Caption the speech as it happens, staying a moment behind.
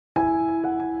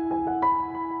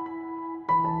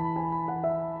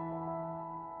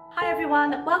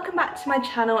everyone, welcome back to my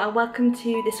channel and welcome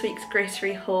to this week's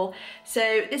grocery haul.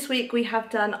 So this week we have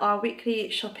done our weekly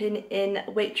shopping in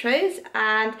Waitrose,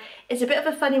 and it's a bit of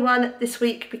a funny one this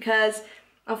week because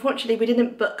unfortunately we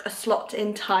didn't book a slot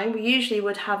in time. We usually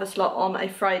would have a slot on a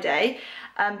Friday,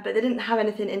 but they didn't have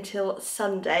anything until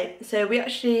Sunday. So we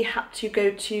actually had to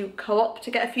go to Co-op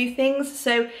to get a few things.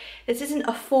 So this isn't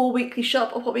a full weekly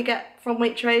shop of what we get from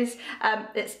Waitrose.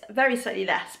 It's very slightly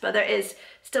less, but there is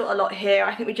still a lot here.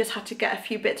 I think we just had to get a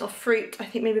few bits of fruit. I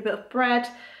think maybe a bit of bread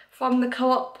from the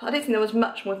Co-op. I don't think there was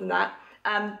much more than that.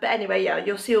 But anyway, yeah,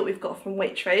 you'll see what we've got from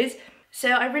Waitrose.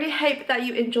 So I really hope that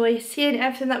you enjoy seeing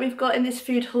everything that we've got in this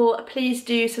food haul. Please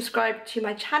do subscribe to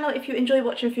my channel if you enjoy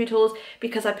watching food hauls,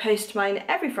 because I post mine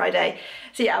every Friday.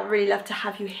 So yeah, I'd really love to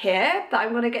have you here, but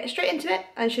I'm going to get straight into it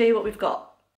and show you what we've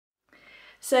got.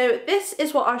 So this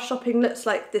is what our shopping looks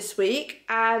like this week,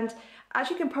 and as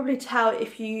you can probably tell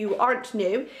if you aren't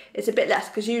new, it's a bit less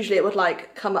because usually it would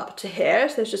like come up to here.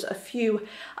 So there's just a few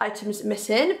items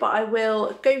missing, but I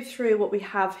will go through what we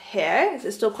have here.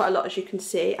 There's still quite a lot, as you can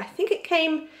see. I think it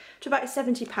came to about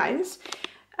 £70.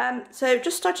 So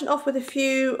just starting off with a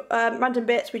few random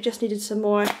bits, we just needed some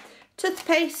more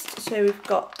toothpaste. So we've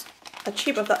got a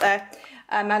tube of that there.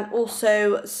 And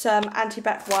also some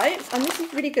anti-bac wipes, and this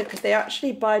is really good because they are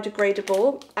actually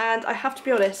biodegradable, and I have to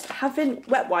be honest, having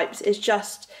wet wipes is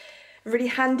just really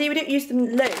handy. We don't use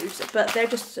them loads, but they're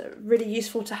just really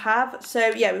useful to have.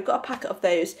 So yeah, we've got a packet of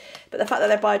those, but the fact that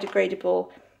they're biodegradable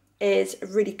is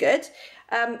really good.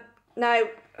 Now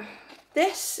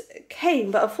this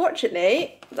came, but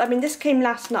unfortunately, I mean this came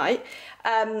last night,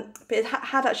 but it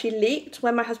had actually leaked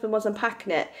when my husband was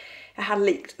unpacking it. It had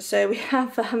leaked, so we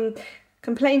have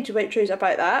complained to Waitrose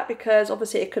about that because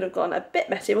obviously it could have gone a bit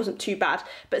messy. It wasn't too bad,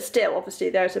 but still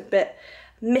obviously there's a bit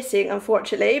missing,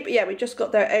 unfortunately. But yeah, we just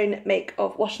got their own make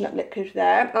of washing up liquid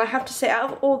there, and I have to say,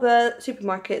 out of all the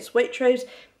supermarkets, Waitrose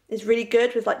is really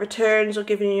good with like returns or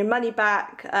giving you your money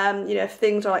back. You know, if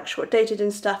things are like short dated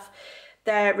and stuff,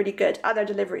 they're really good, and their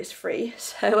delivery is free.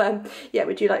 So yeah,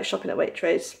 we do like shopping at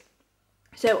Waitrose.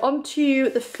 So on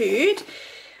to the food.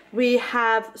 We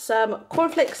have some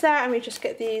cornflakes there, and we just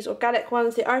get these organic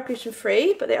ones. They are gluten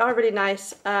free, but they are really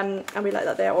nice, and we like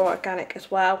that they're all organic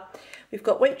as well. We've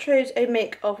got Waitrose own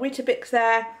make of Weetabix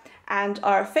there, and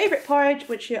our favourite porridge,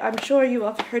 which I'm sure you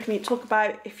have heard me talk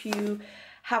about if you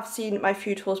have seen my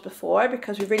food hauls before,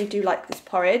 because we really do like this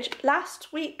porridge.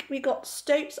 Last week we got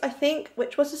Stoats, I think,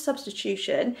 which was a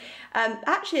substitution.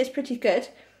 Actually it's pretty good.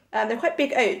 They're quite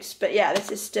big oats, but yeah, this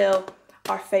is still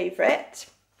our favourite.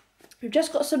 We've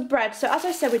just got some bread. So as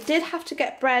I said, we did have to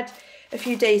get bread a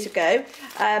few days ago,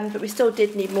 but we still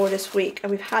did need more this week,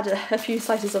 and we've had a few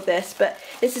slices of this, but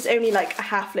this is only like a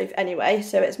half loaf anyway,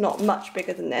 so it's not much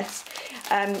bigger than this.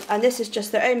 And this is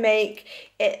just their own make.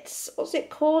 It's, what's it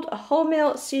called? A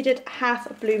wholemeal seeded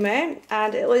half bloomer,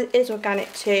 and it is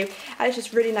organic too, and it's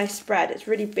just really nice spread. It's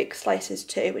really big slices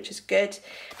too, which is good.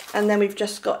 And then we've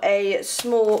just got a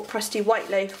small crusty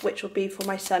white loaf, which will be for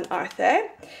my son Arthur.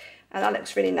 And that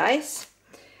looks really nice.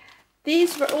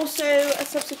 These were also a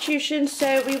substitution,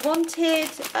 so we wanted,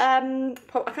 I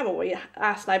can't remember what we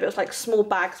asked now, but it was like small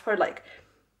bags, probably like,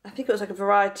 I think it was like a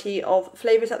variety of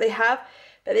flavours that they have,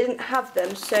 but they didn't have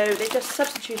them, so they just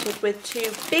substituted with 2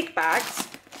 big bags.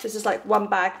 This is like 1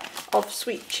 bag of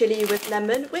sweet chilli with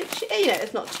lemon, which, you know,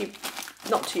 it's not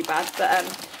too bad,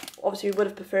 but obviously we would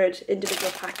have preferred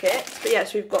individual packets. But yeah,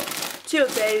 so we've got 2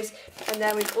 of those, and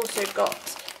then we've also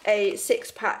got a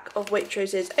 6-pack of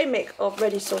Waitrose's own make of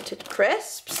ready salted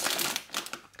crisps.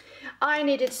 I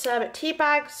needed some tea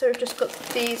bags, so we've just got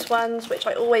these ones, which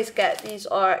I always get. These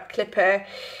are Clipper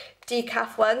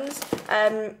decaf ones,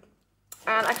 and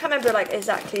I can't remember like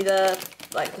exactly the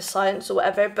science or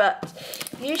whatever, but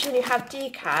usually when you have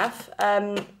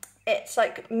decaf, it's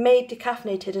like made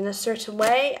decaffeinated in a certain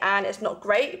way, and it's not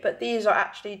great. But these are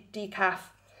actually decaf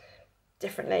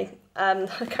differently. I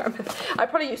can't remember. I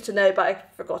probably used to know, but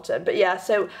I've forgotten. But yeah,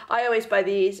 so I always buy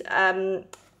these, and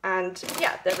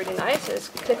yeah, they're really nice. It's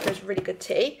Clipper's really good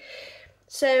tea.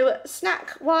 So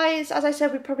snack wise, as I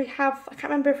said, we probably have, I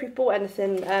can't remember if we bought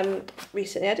anything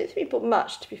recently. I don't think we bought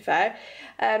much, to be fair,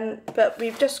 but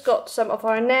we've just got some of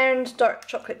our Nairn's dark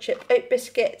chocolate chip oat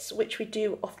biscuits, which we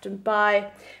do often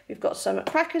buy. We've got some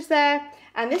crackers there,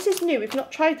 and this is new, we've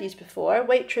not tried these before.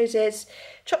 Waitrose's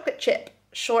chocolate chip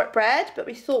shortbread, but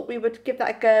we thought we would give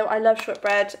that a go. I love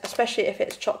shortbread, especially if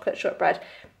it's chocolate shortbread.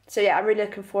 So yeah, I'm really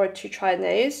looking forward to trying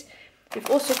those. We've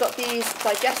also got these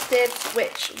digestives,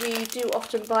 which we do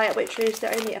often buy at Waitrose.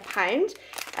 They're only £1,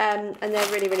 and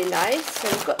they're really, really nice. So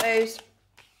we've got those.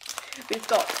 We've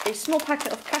got a small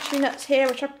packet of cashew nuts here,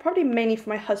 which are probably mainly for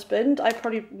my husband. I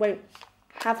probably won't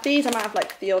have these. I might have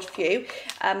like the odd few,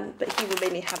 but he will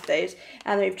mainly have those.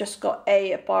 And then we've just got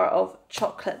a bar of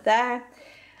chocolate there.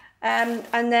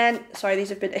 And then, sorry, these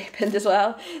have been opened as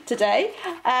well today.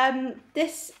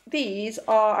 These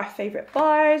are our favourite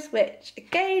bars, which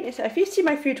again, so if you see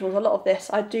my food hauls, a lot of this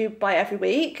I do buy every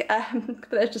week, but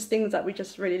there's just things that we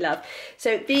just really love.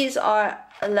 So these are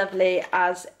lovely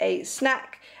as a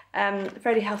snack,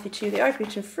 very healthy too. They are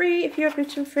gluten free if you're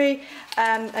gluten free,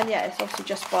 and yeah, it's obviously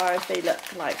just bars. They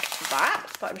look like that,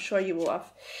 but I'm sure you will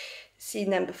have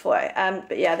seen them before.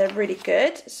 But yeah, they're really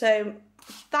good. So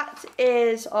that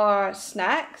is our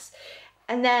snacks.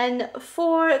 And then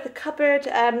for the cupboard,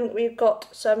 we've got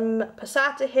some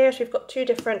passata here. So we've got 2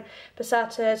 different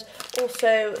passatas,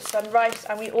 also some rice,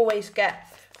 and we always get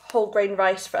whole grain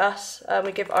rice for us.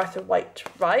 We give Arthur white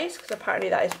rice because apparently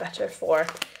that is better for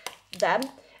them.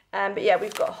 But yeah,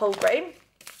 we've got whole grain.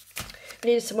 We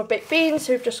needed some more baked beans,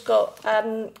 so we've just got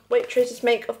Waitrose's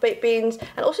make of baked beans,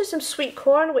 and also some sweet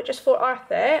corn, which is for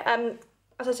Arthur.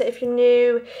 As I said, if you're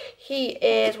new, he's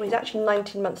actually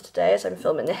 19 months today as I'm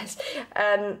filming this.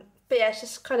 But yeah, it's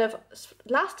just kind of,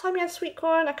 last time he had sweet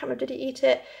corn, I can't remember, did he eat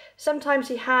it? Sometimes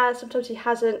he has, sometimes he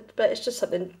hasn't, but it's just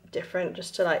something different,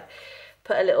 just to like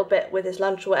put a little bit with his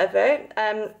lunch or whatever.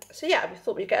 So yeah, we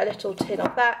thought we'd get a little tin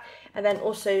of that. And then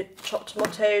also chopped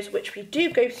tomatoes, which we do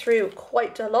go through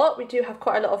quite a lot. We do have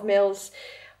quite a lot of meals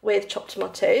with chopped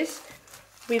tomatoes.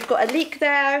 We've got a leek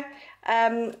there.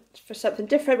 For something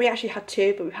different. We actually had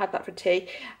 2, but we've had that for tea.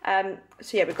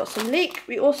 So yeah, we've got some leek.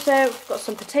 We also got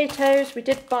some potatoes. We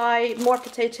did buy more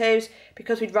potatoes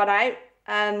because we'd run out,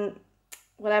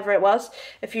 whenever it was,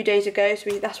 a few days ago. So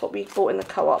that's what we bought in the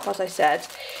co-op. As I said,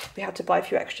 we had to buy a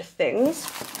few extra things.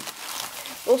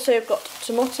 Also we've got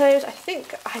tomatoes. I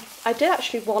think I did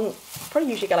actually want,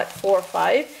 probably usually get like 4 or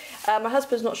 5. My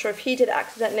husband's not sure if he did it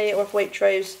accidentally or if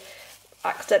Waitrose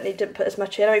accidentally didn't put as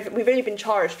much in. We've only been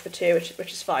charged for 2,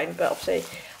 which is fine, but obviously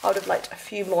I would have liked a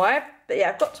few more. But yeah,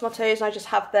 I've got tomatoes and I just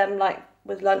have them like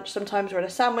with lunch sometimes or in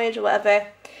a sandwich or whatever.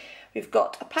 We've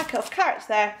got a packet of carrots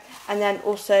there, and then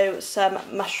also some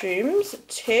mushrooms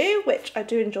too, which I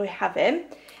do enjoy having.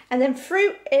 And then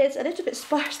fruit is a little bit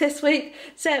sparse this week,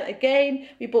 so again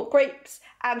we bought grapes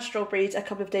and strawberries a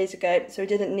couple of days ago, so we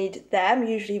didn't need them.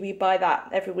 Usually we buy that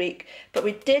every week, but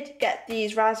we did get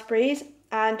these raspberries.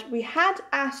 And we had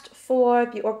asked for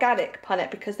the organic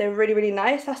punnet because they were really, really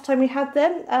nice last time we had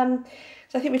them.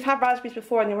 So I think we've had raspberries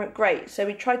before and they weren't great. So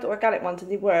we tried the organic ones and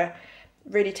they were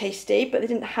really tasty, but they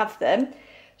didn't have them.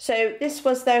 So this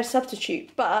was their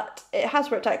substitute, but it has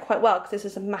worked out quite well because this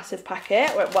is a massive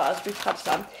packet, or it was, we've had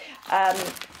some,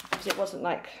 because it wasn't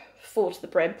like full to the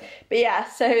brim. But yeah,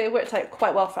 so it worked out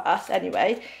quite well for us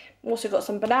anyway. We've also got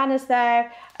some bananas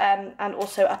there, and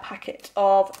also a packet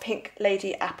of Pink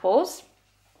Lady apples.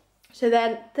 So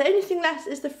then the only thing left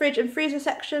is the fridge and freezer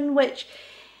section, which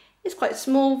is quite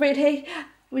small really.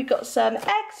 We've got some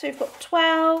eggs, so we've got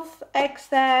 12 eggs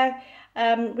there.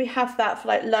 We have that for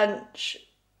like lunch,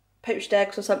 poached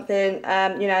eggs or something.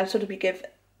 You know, sort of we give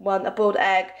one a boiled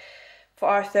egg for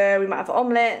Arthur. We might have an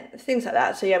omelette, things like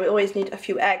that. So yeah, we always need a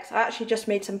few eggs. I actually just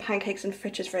made some pancakes and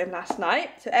fritters for him last night.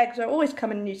 So eggs are always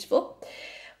coming in useful.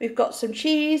 We've got some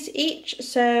cheese each.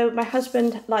 So my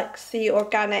husband likes the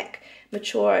organic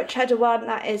mature cheddar one.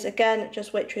 That is again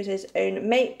just Waitrose's own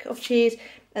make of cheese.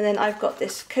 And then I've got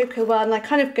this cocoa one. I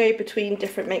kind of go between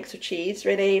different makes of cheese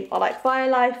really. I like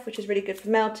Violife, which is really good for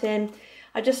melting.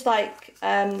 I just like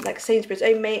Sainsbury's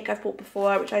own make I've bought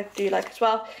before, which I do like as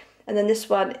well. And then this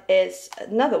one is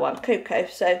another one, cocoa.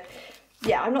 So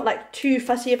yeah, I'm not like too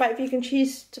fussy about vegan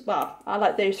cheese. Well, I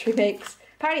like those 3 makes.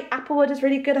 Apparently Applewood is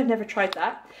really good. I've never tried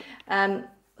that.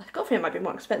 I've got a feeling it might be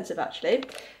more expensive actually.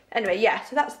 Anyway, yeah,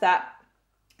 so that's that.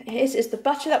 This is the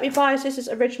butter that we buy. So this is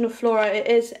original Filmora. It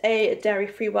is a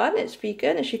dairy-free one. It's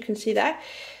vegan, as you can see there.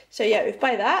 So yeah, we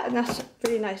buy that, and that's a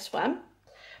really nice one.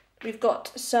 We've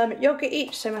got some yogurt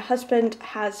each. So my husband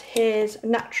has his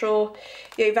natural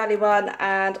Yo Valley one,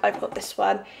 and I've got this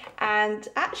one. And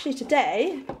actually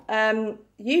today,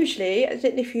 usually, I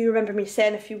don't know if you remember me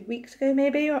saying a few weeks ago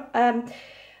maybe,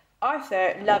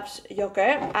 Arthur loves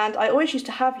yogurt, and I always used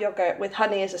to have yogurt with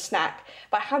honey as a snack,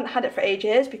 but I hadn't had it for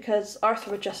ages because Arthur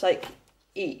would just like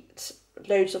eat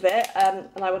loads of it, and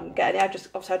I wouldn't get any.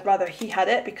 Obviously I'd rather he had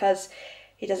it because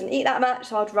he doesn't eat that much,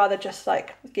 so I'd rather just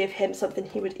like give him something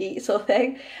he would eat sort of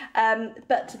thing.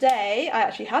 But today I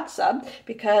actually had some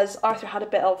because Arthur had a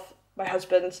bit of my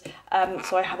husband's,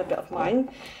 so I had a bit of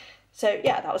mine. So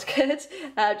yeah, that was good.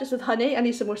 Just with honey. I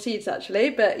need some more seeds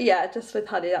actually, but yeah, just with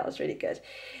honey, that was really good.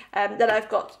 Then I've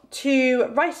got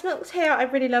 2 rice milks here. I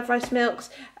really love rice milks.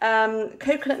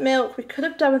 Coconut milk, we could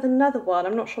have done with another one.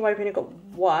 I'm not sure why we've only got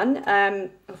one.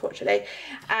 unfortunately,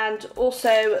 and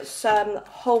also some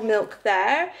whole milk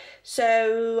there.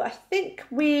 So I think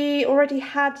we already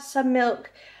had some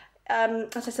milk,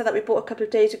 as I said, that we bought a couple of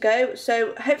days ago,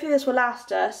 so hopefully this will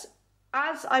last us.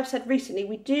 As I've said recently,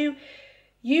 we do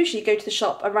usually go to the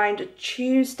shop around a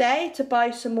Tuesday to buy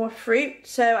some more fruit,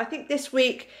 so I think this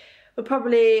week we'll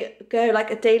probably go like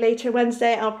a day later,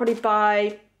 Wednesday, and I'll probably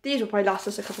buy, these will probably last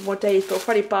us a couple more days, but we'll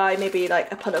probably buy maybe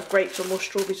like a punt of grapes or more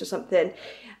strawberries or something.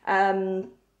 And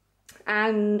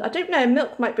I don't know,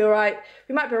 milk might be alright.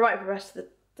 We might be alright for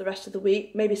the rest of the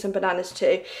week, maybe some bananas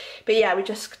too. But yeah, we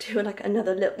just do like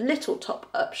another little top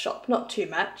up shop, not too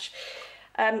much.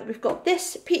 We've got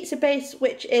this pizza base,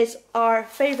 which is our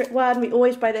favourite one. We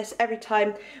always buy this every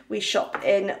time we shop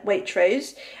in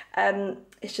Waitrose.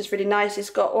 It's just really nice. It's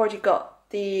already got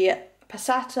the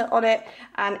passata on it,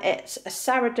 and it's a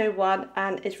sourdough one,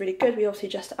 and it's really good. We obviously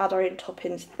just add our own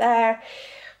toppings there.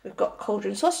 We've got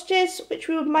cauldron sausages, which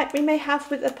we may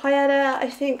have with a paella. I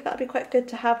think that'd be quite good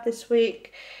to have this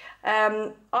week.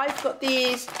 I've got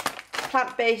these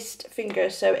plant-based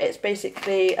fingers, so it's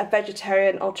basically a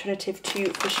vegetarian alternative to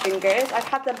fish fingers. I've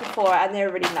had them before and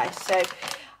they're really nice, so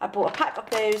I bought a pack of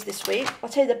those this week. I'll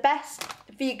tell you the best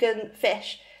vegan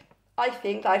fish I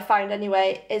think that I found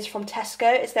anyway is from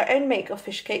Tesco. It's their own make of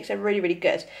fish cakes. They're really, really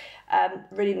good,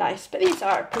 really nice, but these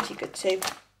are pretty good too.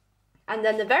 And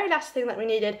then the very last thing that we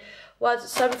needed was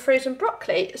some frozen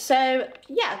broccoli. So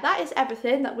yeah, that is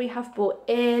everything that we have bought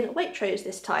in Waitrose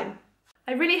this time.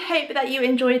 I really hope that you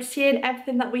enjoyed seeing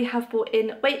everything that we have bought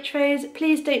in Waitrose.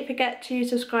 Please don't forget to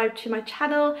subscribe to my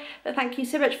channel. But thank you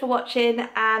so much for watching,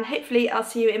 and hopefully I'll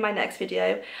see you in my next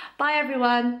video. Bye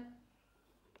everyone.